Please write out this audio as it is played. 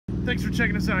Thanks for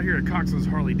checking us out here at Cox's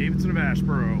Harley-Davidson of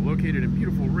Asheboro, located in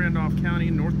beautiful Randolph County,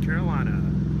 North Carolina.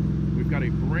 We've got a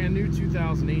brand new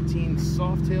 2018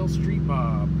 Softail Street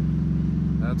Bob.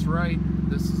 That's right,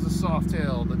 this is a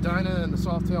Softail. The Dyna and the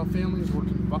Softail families were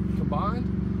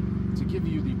combined to give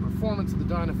you the performance of the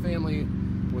Dyna family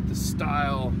with the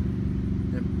style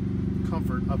and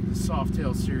comfort of the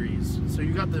Softail series. So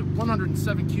you got the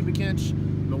 107 cubic inch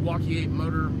Milwaukee 8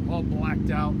 motor, all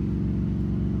blacked out.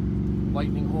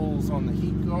 Lightning holes on the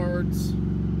heat guards.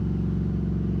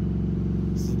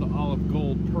 This is the olive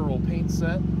gold pearl paint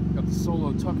set. Got the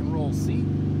solo tuck and roll seat.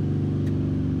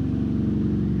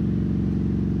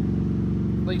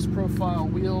 Lace profile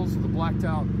wheels with the blacked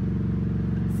out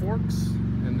forks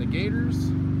and the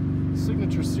gators.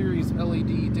 Signature series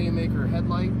LED Daymaker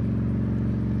headlight.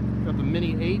 Got the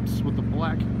mini 8s with the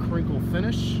black crinkle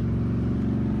finish.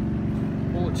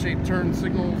 Bullet shaped turn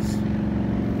signals.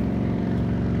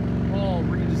 All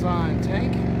redesigned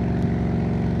tank.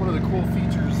 One of the cool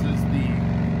features is the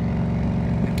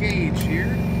gauge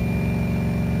here.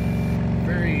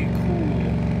 Very cool.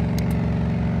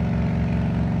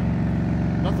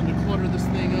 Nothing to clutter this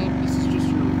thing up. This is just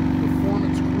your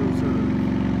performance cruiser.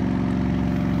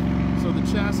 So the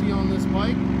chassis on this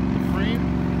bike, the frame,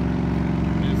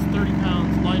 is 30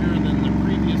 pounds lighter than the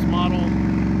previous model.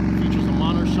 Features a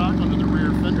monoshock under the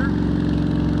rear fender.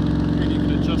 And you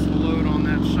can adjust the load on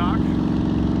that shock.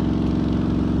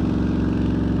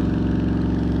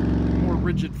 More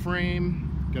rigid frame.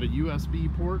 Got a USB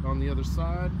port on the other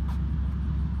side.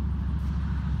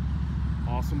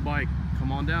 Awesome bike.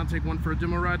 Come on down, take one for a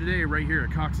demo ride today right here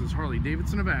at Cox's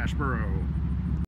Harley-Davidson of Asheboro.